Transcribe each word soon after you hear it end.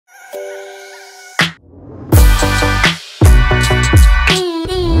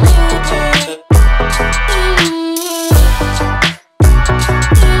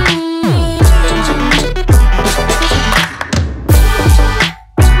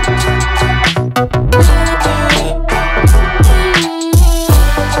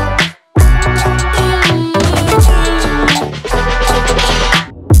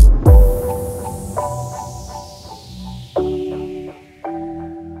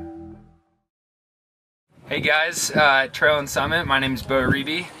Hey guys, Trail and Summit. My name is Beau.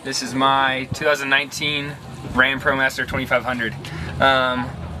 This is my 2019 Ram Promaster 2500.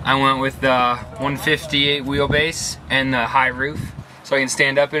 I went with the 158 wheelbase and the high roof, so I can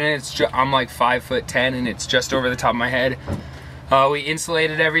stand up in it. I'm like 5'10" and it's just over the top of my head. We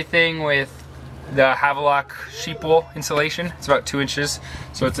insulated everything with the Havelock sheep wool insulation. It's about 2 inches,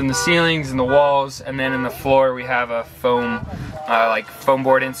 so it's in the ceilings and the walls, and then in the floor we have a foam, like foam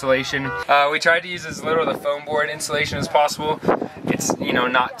board insulation. We tried to use as little of the foam board insulation as possible. It's, you know,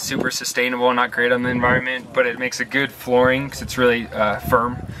 not super sustainable, not great on the environment, but it makes a good flooring because it's really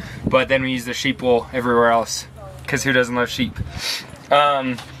firm. But then we use the sheep wool everywhere else, because who doesn't love sheep?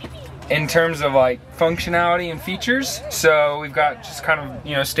 In terms of like functionality and features, so we've got just kind of,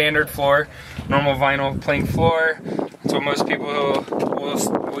 you know, standard floor, normal vinyl plank floor. That's what most people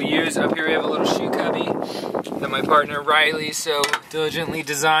will use. Up here we have a little shoe cubby that my partner Riley so diligently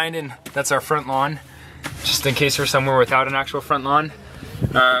designed, and that's our front lawn, just in case we're somewhere without an actual front lawn.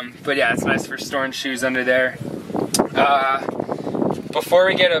 But yeah, it's nice for storing shoes under there. Before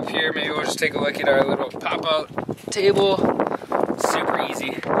we get up here, maybe we'll just take a look at our little pop-out table. Super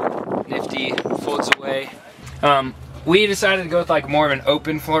easy, nifty, folds away. We decided to go with like more of an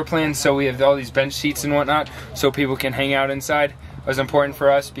open floor plan, so we have all these bench seats and whatnot, so people can hang out inside. It was important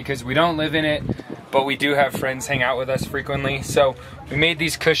for us because we don't live in it, but we do have friends hang out with us frequently. So we made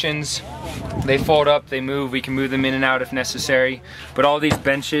these cushions. They fold up, they move, we can move them in and out if necessary. But all these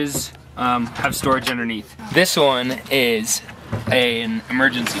benches have storage underneath. This one is an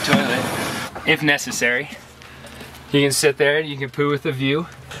emergency toilet, if necessary. You can sit there, you can poo with a view.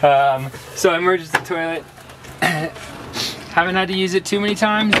 So emergency toilet. Haven't had to use it too many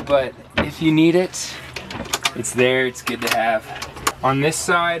times, but if you need it, it's there, it's good to have. On this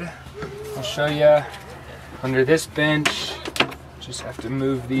side, I'll show you, under this bench, just have to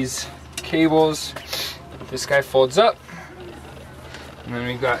move these cables. This guy folds up. And then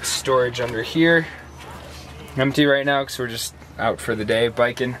we've got storage under here. Empty right now because we're just out for the day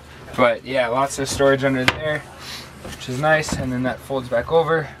biking. But yeah, lots of storage under there, which is nice, and then that folds back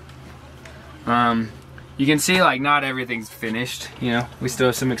over. You can see like not everything's finished, you know, we still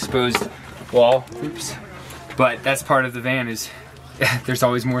have some exposed wall, oops, but that's part of the van, is there's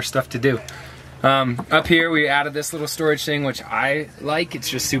always more stuff to do. Up here we added this little storage thing, which I like. It's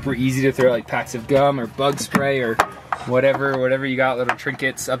just super easy to throw like packs of gum or bug spray or whatever you got, little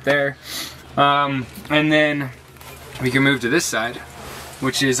trinkets up there. And then we can move to this side,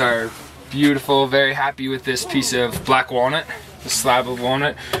 which is our beautiful, very happy with this piece of black walnut, the slab of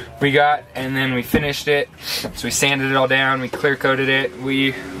walnut we got, and then we finished it. So we sanded it all down, we clear coated it,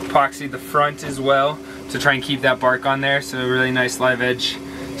 we epoxied the front as well to try and keep that bark on there, so a really nice live edge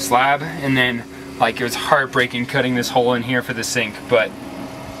slab. And then like it was heartbreaking cutting this hole in here for the sink, but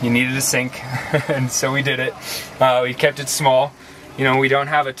you needed a sink and so we did it. We kept it small. You know, we don't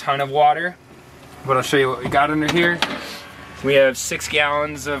have a ton of water, but I'll show you what we got under here. We have 6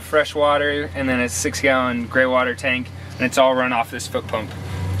 gallons of fresh water and then a 6-gallon gray water tank, and it's all run off this foot pump.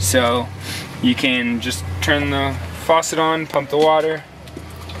 So you can just turn the faucet on, pump the water,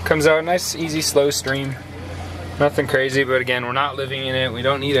 comes out nice, easy, slow stream. Nothing crazy, but again, we're not living in it. We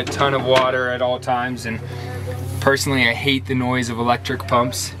don't need a ton of water at all times, and personally I hate the noise of electric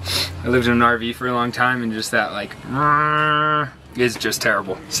pumps. I lived in an RV for a long time, and just that like is just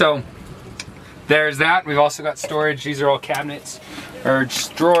terrible. So there's that. We've also got storage. These are all cabinets or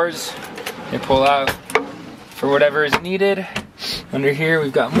just drawers. They pull out for whatever is needed. Under here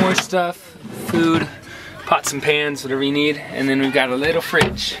we've got more stuff, food, pots and pans, whatever you need. And then we've got a little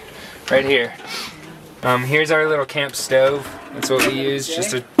fridge right here. Here's our little camp stove. That's what we use,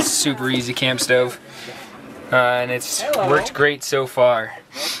 just a super easy camp stove. And it's worked great so far.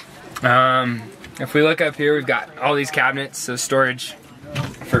 If we look up here, we've got all these cabinets, so storage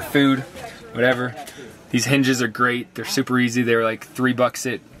for food, whatever. These hinges are great. They're super easy. They were like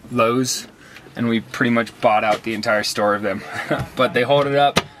 $3 at Lowe's, and we pretty much bought out the entire store of them. But they hold it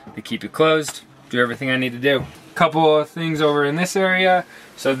up, they keep it closed, do everything I need to do. Couple of things over in this area.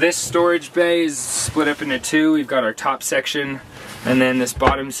 So this storage bay is split up into 2. We've got our top section, and then this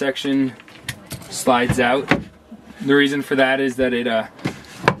bottom section slides out. The reason for that is that it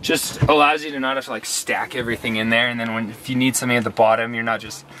just allows you to not have to like stack everything in there, and then if you need something at the bottom, you're not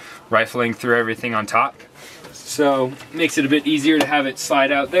just rifling through everything on top. So makes it a bit easier to have it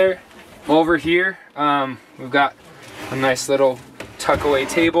slide out there. Over here, we've got a nice little tuck away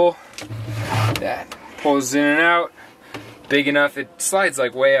table that pulls in and out. Big enough, it slides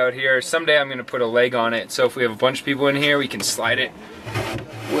like way out here. Someday I'm gonna put a leg on it, so if we have a bunch of people in here, we can slide it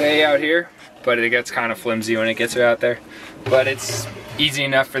way out here, but it gets kind of flimsy when it gets out there. But it's easy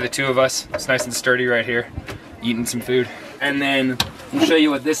enough for the 2 of us. It's nice and sturdy right here. eating some food. And then I'll show you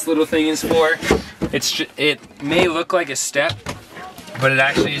what this little thing is for. It may look like a step, but it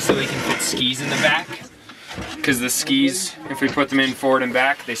actually is so we can fit skis in the back. Because the skis, if we put them in forward and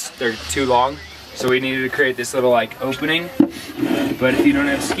back, they're too long. So we needed to create this little like opening. But if you don't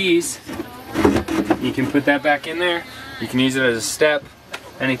have skis, you can put that back in there. You can use it as a step,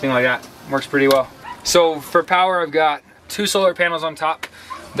 anything like that. Works pretty well. So for power, I've got 2 solar panels on top.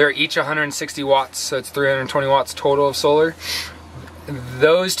 They're each 160 watts, so it's 320 watts total of solar.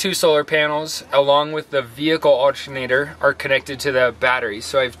 Those 2 solar panels, along with the vehicle alternator, are connected to the batteries.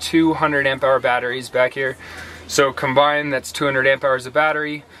 So I have 200 amp hour batteries back here. So combined, that's 200 amp hours of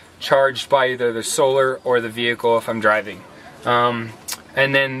battery, charged by either the solar or the vehicle if I'm driving.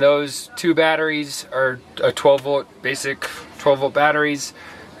 And then those 2 batteries are a 12 volt, basic 12 volt batteries.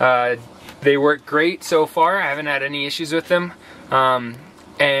 They work great so far. I haven't had any issues with them.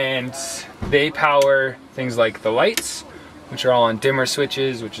 And they power things like the lights, which are all on dimmer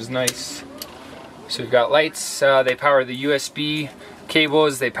switches, which is nice. So we've got lights. They power the USB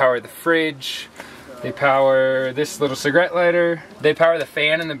cables. They power the fridge. They power this little cigarette lighter. They power the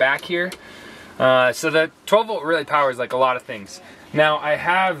fan in the back here. So the 12 volt really powers like a lot of things. Now I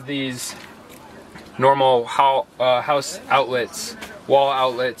have these normal house outlets, wall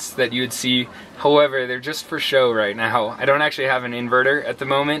outlets that you would see. However, they're just for show right now. I don't actually have an inverter at the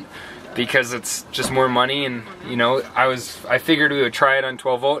moment because it's just more money, and you know, I figured we would try it on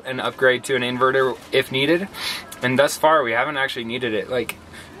 12 volt and upgrade to an inverter if needed. And thus far we haven't actually needed it. Like,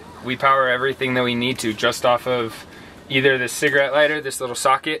 we power everything that we need to just off of either this cigarette lighter, this little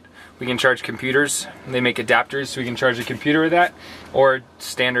socket. We can charge computers. They make adapters so we can charge a computer with that, or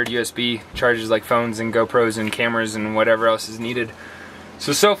standard USB charges like phones and GoPros and cameras and whatever else is needed.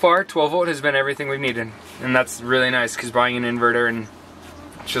 So far 12 volt has been everything we've needed, and that's really nice because buying an inverter and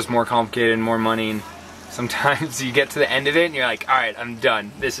it's just more complicated and more money, and sometimes you get to the end of it and you're like, alright, I'm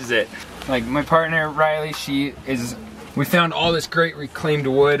done, this is it. Like my partner Riley, we found all this great reclaimed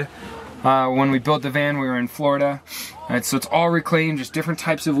wood. When we built the van, we were in Florida. So it's all reclaimed, just different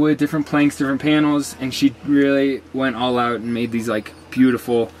types of wood, different planks, different panels, and she really went all out and made these like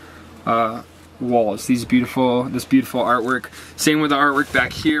beautiful walls, this beautiful artwork. Same with the artwork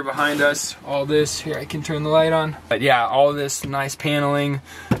back here behind us. All this, here I can turn the light on. But yeah, all this nice paneling,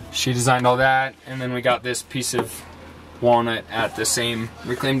 she designed all that, and then we got this piece of walnut at the same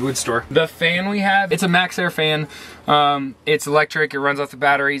reclaimed wood store. The fan we have, it's a Max Air fan. It's electric, it runs off the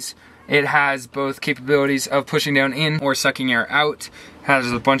batteries. It has both capabilities of pushing down in or sucking air out. It has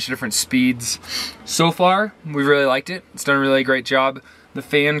a bunch of different speeds. So far, we really liked it. It's done a really great job. The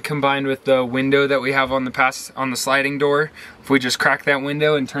fan combined with the window that we have on the sliding door, if we just crack that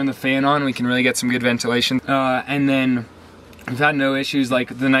window and turn the fan on, we can really get some good ventilation. And then we've had no issues.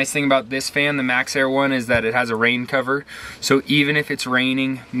 Like, the nice thing about this fan, the Max Air one, is that it has a rain cover. So even if it's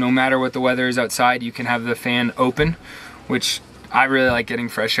raining, no matter what the weather is outside, you can have the fan open, which I really like getting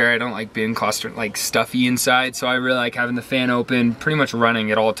fresh air. I don't like being stuffy inside, so I really like having the fan open, pretty much running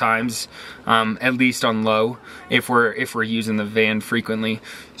at all times, at least on low, if we're using the van frequently.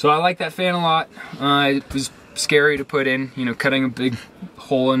 So I like that fan a lot. It was scary to put in, you know, cutting a big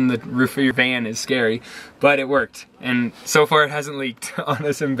hole in the roof of your van is scary, but it worked, and so far it hasn't leaked on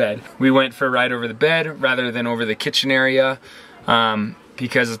us in bed. We went for a ride over the bed rather than over the kitchen area.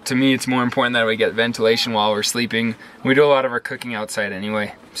 Because to me it's more important that we get ventilation while we're sleeping. We do a lot of our cooking outside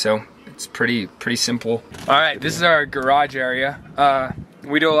anyway, so it's pretty simple. Alright, this is our garage area.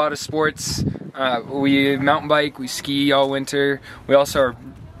 We do a lot of sports. We mountain bike, we ski all winter. We also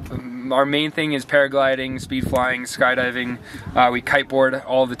our main thing is paragliding, speed flying, skydiving. We kiteboard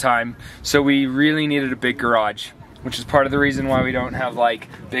all the time. So we really needed a big garage, which is part of the reason why we don't have like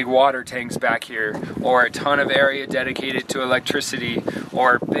big water tanks back here, or a ton of area dedicated to electricity,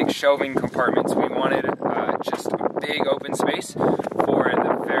 or big shelving compartments. We wanted just a big open space for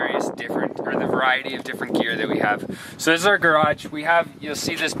the variety of different gear that we have. So this is our garage. You'll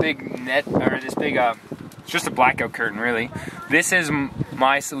see this big net, or this big, it's just a blackout curtain really. This is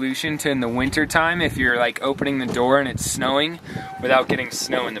my solution to in the winter time if you're like opening the door and it's snowing without getting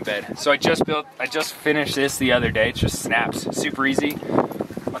snow in the bed. So I just finished this the other day. It just snaps, super easy.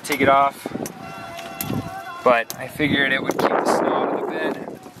 I'll take it off, but I figured it would keep the snow out of the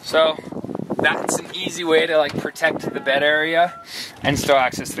bed. So that's an easy way to like protect the bed area and still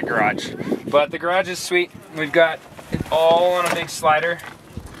access the garage. But the garage is sweet. We've got it all on a big slider.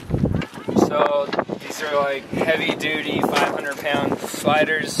 So these are like heavy duty 500-pound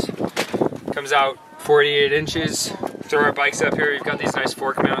sliders. Comes out 48 inches. Throw our bikes up here. We've got these nice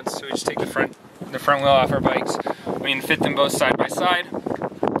fork mounts, so we just take the front wheel off our bikes. We can fit them both side by side.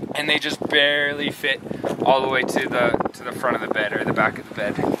 and they just barely fit all the way to the front of the bed or the back of the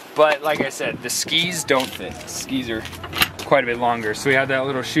bed. But like I said, the skis don't fit. The skis are quite a bit longer. So we have that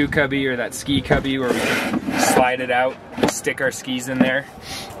little shoe cubby or that ski cubby where we can slide it out, stick our skis in there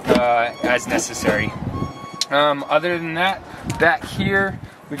as necessary. Other than that, back here,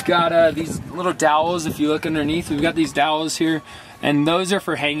 we've got these little dowels. If you look underneath, we've got these dowels here, and those are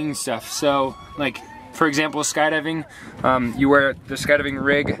for hanging stuff. So like, for example, skydiving, you wear the skydiving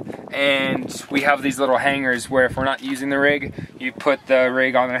rig, and we have these little hangers where if we're not using the rig, you put the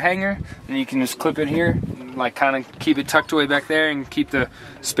rig on the hanger, and you can just clip it here, and like kind of keep it tucked away back there and keep the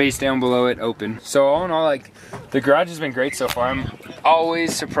space down below it open. So all in all, like, the garage has been great so far. I'm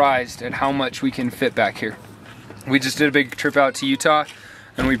always surprised at how much we can fit back here. We just did a big trip out to Utah,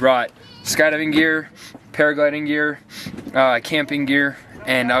 and we brought skydiving gear, paragliding gear, camping gear,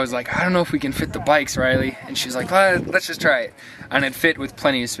 and I was like, I don't know if we can fit the bikes, Riley. And she's like, let's just try it. And it fit with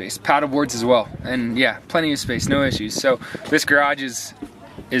plenty of space. Paddle boards as well. And yeah, plenty of space, no issues. So this garage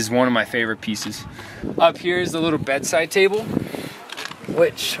is one of my favorite pieces. Up here is the little bedside table,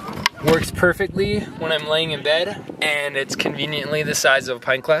 which works perfectly when I'm laying in bed, and it's conveniently the size of a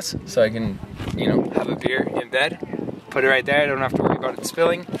pint glass, so I can, you know, have a beer in bed. Put it right there, I don't have to worry about it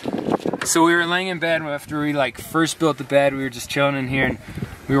spilling. So we were laying in bed after we like first built the bed. We were just chilling in here, and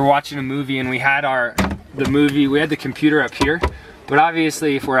we were watching a movie, and we had the computer up here, but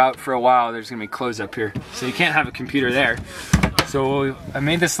obviously if we're out for a while, there's gonna be clothes up here, so you can't have a computer there. So I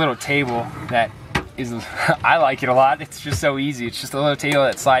made this little table that is, I like it a lot. It's just so easy. It's just a little table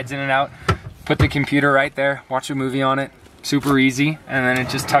that slides in and out. Put the computer right there, watch a movie on it, super easy, and then it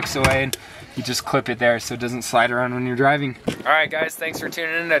just tucks away, and you just clip it there so it doesn't slide around when you're driving. All right, guys, thanks for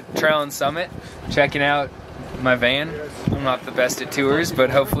tuning in to Trail and Summit, checking out my van. I'm not the best at tours, but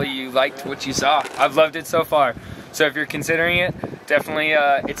hopefully you liked what you saw. I've loved it so far. So if you're considering it, definitely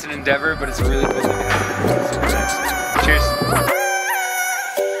it's an endeavor, but it's a really cool thing. Cheers.